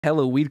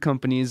hella weed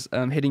companies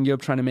hitting you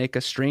up trying to make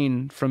a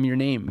strain from your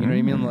name. You know what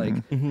I mean?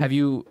 Like, have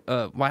you?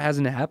 Why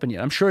hasn't it happened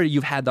yet? I'm sure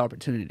you've had the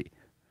opportunity.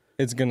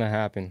 It's gonna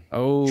happen.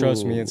 Oh,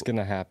 trust me, it's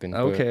gonna happen.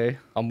 Okay.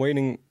 But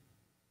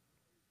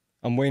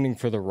I'm waiting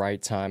for the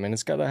right time, and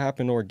it's gotta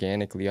happen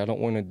organically. I don't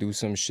want to do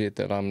some shit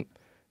that I'm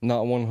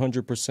not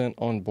 100%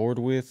 on board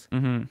with,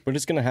 but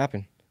it's gonna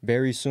happen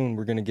very soon.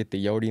 We're gonna get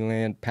the Yodi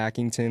Land,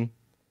 Packington.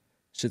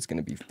 Shit's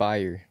gonna be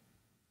fire.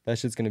 That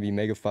shit's gonna be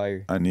mega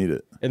fire. I need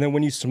it. And then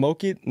when you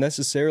smoke it,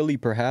 necessarily,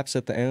 perhaps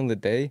at the end of the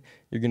day,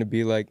 you're gonna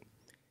be like,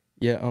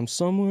 yeah, I'm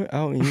somewhere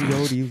out in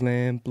Yodi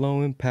Land,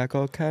 blowing pack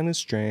all kind of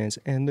strands,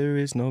 and there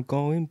is no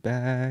going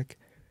back.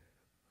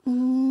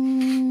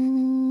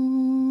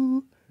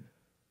 Ooh,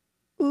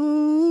 ooh,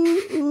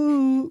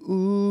 ooh,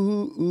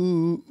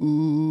 ooh,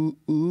 ooh,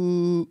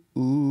 ooh,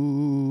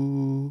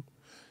 ooh.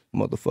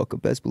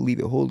 Motherfucker, best believe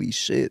it. Holy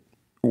shit.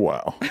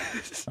 Wow.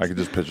 I could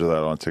just picture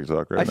that on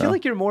TikTok right now. I feel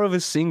like you're more of a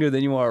singer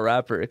than you are a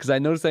rapper, because I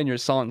noticed that in your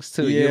songs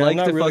too. Yeah, You like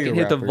I'm to not really fucking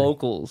a hit the rapper.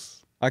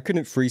 vocals. I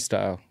couldn't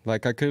freestyle.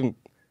 Like, I couldn't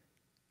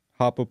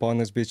hop up on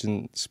this bitch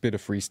and spit a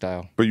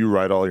freestyle. But you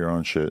write all your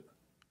own shit.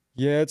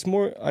 Yeah, it's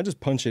more, I just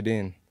punch it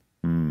in.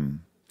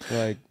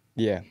 Like,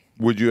 yeah.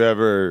 Would you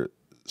ever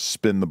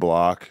spin the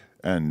block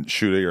and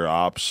shoot at your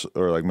ops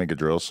or like make a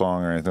drill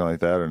song or anything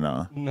like that, or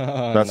no?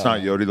 No. That's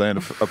not Yodi Land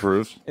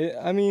approved?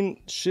 I mean,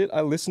 shit,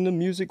 I listen to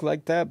music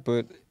like that,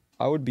 but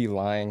I would be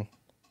lying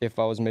if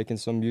I was making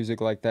some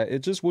music like that. It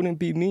just wouldn't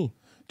be me.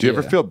 Do you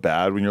ever feel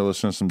bad when you're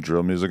listening to some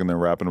drill music and they're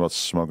rapping about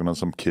smoking on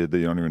some kid that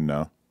you don't even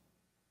know?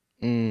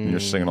 And you're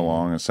singing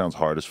along and it sounds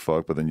hard as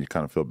fuck, but then you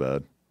kind of feel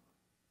bad.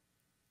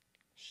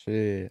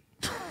 Shit.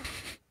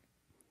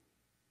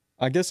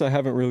 I guess I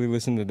haven't really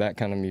listened to that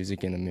kind of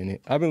music in a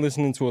minute. I've been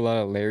listening to a lot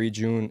of Larry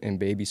June and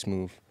Baby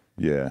Smooth.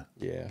 Yeah.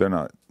 Yeah. They're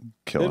not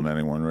killing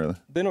anyone, really.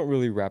 They don't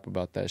really rap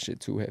about that shit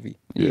too heavy.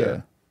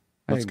 Yeah.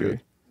 That's agree.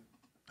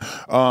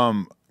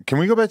 good. Can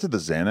we go back to the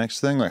Xanax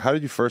thing? Like, how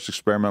did you first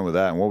experiment with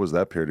that, and what was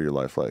that period of your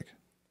life like?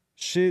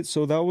 Shit,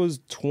 so that was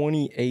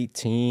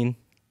 2018.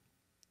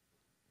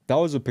 That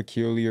was a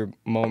peculiar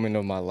moment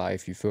of my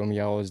life, you feel me?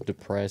 I was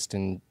depressed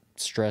and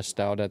stressed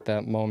out at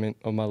that moment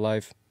of my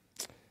life.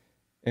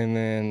 And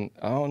then,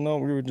 I don't know,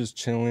 we were just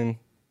chilling.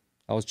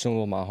 I was chilling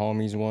with my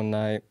homies one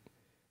night.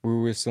 We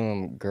were with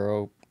some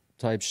girl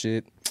type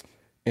shit.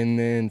 And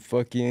then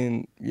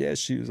fucking, yeah,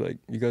 she was like,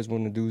 you guys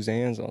want to do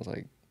Xans? I was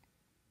like,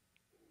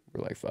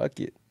 we're like, fuck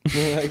it.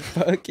 We're like,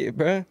 fuck it,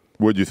 bruh.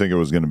 What did you think it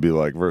was going to be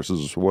like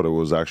versus what it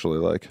was actually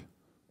like?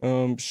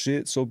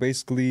 Shit, so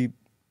basically,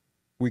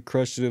 we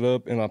crushed it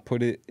up and I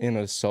put it in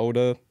a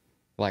soda,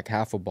 like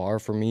half a bar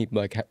for me.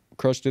 Like,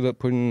 crushed it up,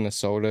 put it in a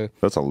soda.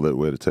 That's a lit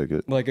way to take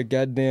it. Like a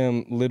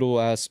goddamn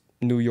little ass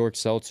New York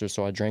seltzer,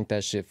 so I drank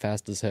that shit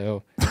fast as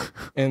hell.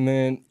 And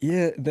then,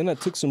 yeah, then I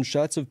took some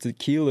shots of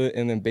tequila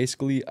and then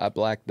basically I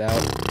blacked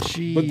out.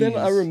 Jeez. But then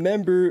I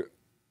remember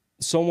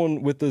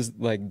someone with us,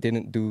 like,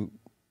 didn't do,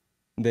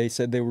 they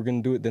said they were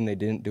gonna do it, then they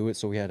didn't do it,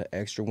 so we had an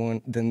extra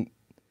one. Then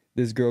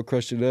this girl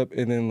crushed it up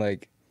and then,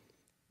 like,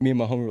 me and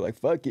my homie were like,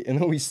 fuck it.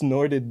 And then we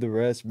snorted the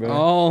rest, bro.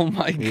 Oh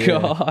my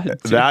God.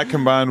 That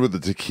combined with the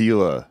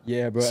tequila.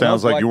 Yeah, bro.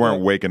 Sounds like you weren't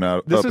up. waking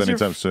up This was your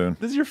anytime soon.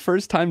 This is your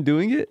first time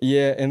doing it?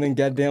 Yeah, and then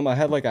goddamn, I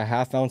had like a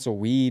half ounce of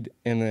weed,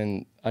 and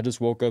then I just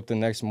woke up the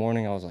next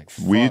morning. I was like,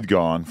 fuck. Weed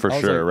gone for I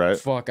was sure, like, right?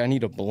 Fuck, I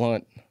need a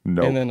blunt.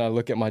 Nope. And then I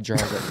look at my jar,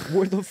 I was like,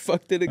 where the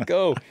fuck did it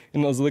go?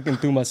 And I was looking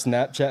through my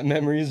Snapchat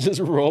memories, just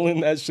rolling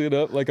that shit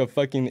up like a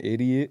fucking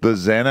idiot. The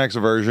Xanax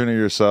version of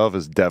yourself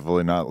is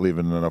definitely not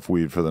leaving enough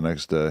weed for the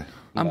next day.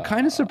 I'm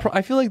kind of surprised.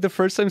 I feel like the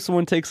first time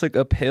someone takes like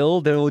a pill,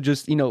 they'll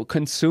just, you know,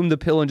 consume the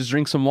pill and just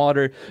drink some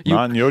water.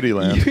 Not in Yodi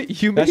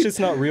Land. You That made, shit's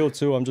not real,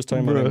 too. I'm just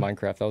talking about in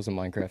Minecraft. That was a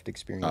Minecraft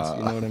experience.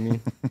 You know what I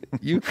mean?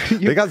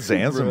 They got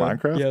Xans in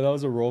Minecraft? Yeah, that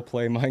was a role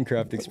play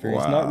Minecraft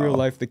experience. Not real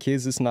life. The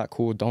kids, it's not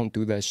cool. Don't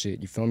do that shit.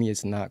 You feel me?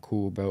 It's not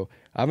cool, bro.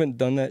 I haven't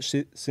done that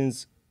shit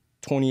since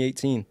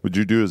 2018. Would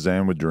you do a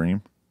Xan with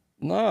Dream?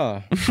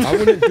 Nah, I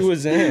wouldn't do a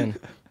Xan.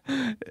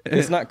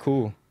 It's not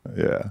cool.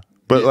 Yeah.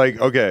 But like,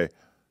 okay,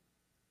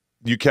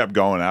 you kept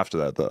going after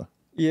that though.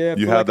 Yeah,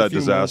 You for had like a that few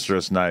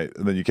disastrous night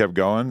and then you kept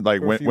going? Like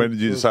For a when few- did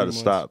you for a decide few to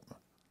stop?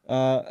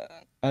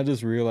 I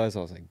just realized,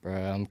 I was like,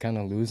 bruh, I'm kind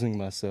of losing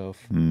myself.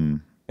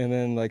 And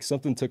then like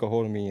something took a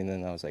hold of me, and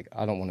then I was like,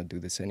 I don't want to do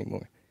this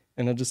anymore.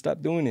 And I just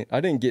stopped doing it. I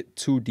didn't get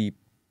too deep.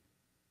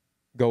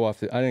 I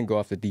didn't go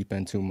off the deep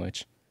end too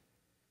much.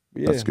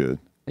 But yeah. That's good.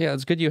 yeah,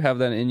 it's good you have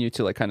that in you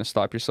to like kind of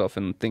stop yourself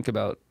and think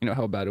about, you know,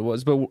 how bad it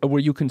was. But were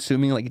you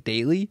consuming like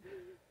daily?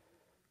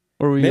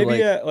 Or were you Maybe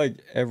like, at like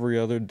every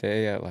other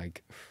day at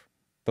like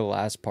the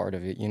last part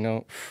of it, you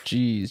know?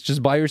 geez,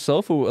 just by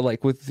yourself or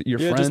like with your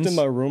Yeah, friends? just in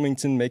my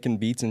Roomington making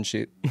beats and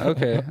shit.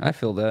 Okay, I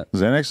feel that.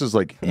 Xanax is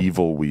like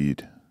evil weed.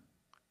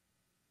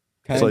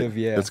 Kind It's of, like,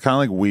 yeah. It's kind of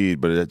like weed,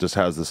 but it just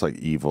has this like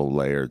evil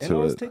layer And I to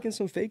was it. taking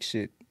some fake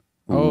shit.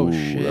 Oh,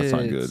 Ooh, that's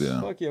not shit. good,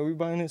 yeah. Fuck yeah, we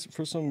buying this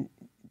for some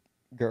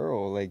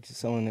girl, like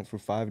selling it for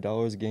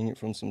 $5, getting it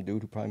from some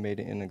dude who probably made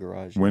it in the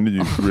garage. When did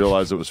you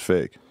realize it was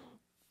fake?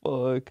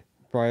 Fuck.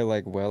 Probably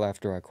like well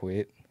after I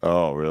quit.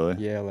 Oh, really?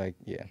 Yeah, like,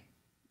 yeah.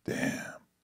 Damn.